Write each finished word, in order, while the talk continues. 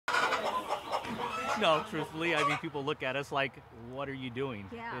No, truthfully, I mean, people look at us like, what are you doing?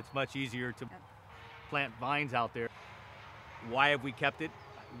 Yeah. It's much easier to plant vines out there. Why have we kept it?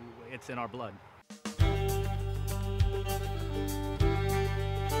 It's in our blood.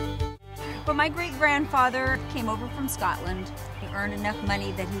 But my great-grandfather came over from Scotland. He earned enough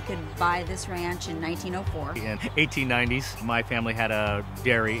money that he could buy this ranch in 1904. In 1890s, my family had a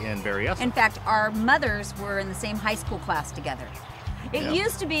dairy in Berryessa. In fact, our mothers were in the same high school class together. It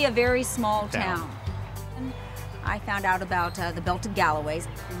used to be a very small town. I found out about the Belted Galloways,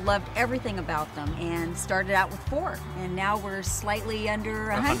 loved everything about them, and started out with 4. And now we're slightly under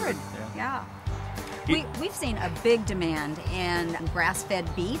 100. Yeah. We've seen a big demand in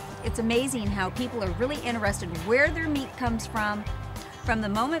grass-fed beef. It's amazing how people are really interested where their meat comes from the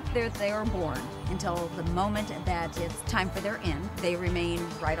moment that they are born until the moment that it's time for their end. They remain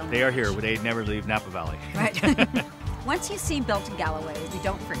right on the They are ranch. here. They never leave Napa Valley. Right. Once you see Belted Galloways, we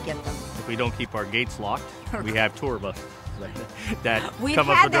don't forget them. If we don't keep our gates locked, we have tour buses that We've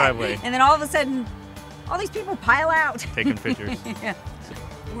come up had the that, driveway. and then all of a sudden, all these people pile out. Taking pictures. Yeah.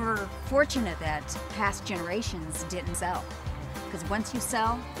 We're fortunate that past generations didn't sell, because once you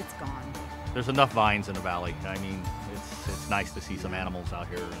sell, it's gone. There's enough vines in the valley. I mean, it's nice to see some animals out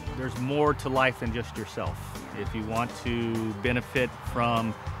here. There's more to life than just yourself. If you want to benefit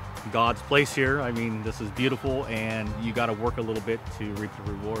from God's place here, I mean, this is beautiful, and you got to work a little bit to reap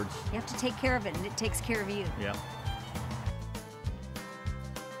the rewards. You have to take care of it, and it takes care of you. Yeah.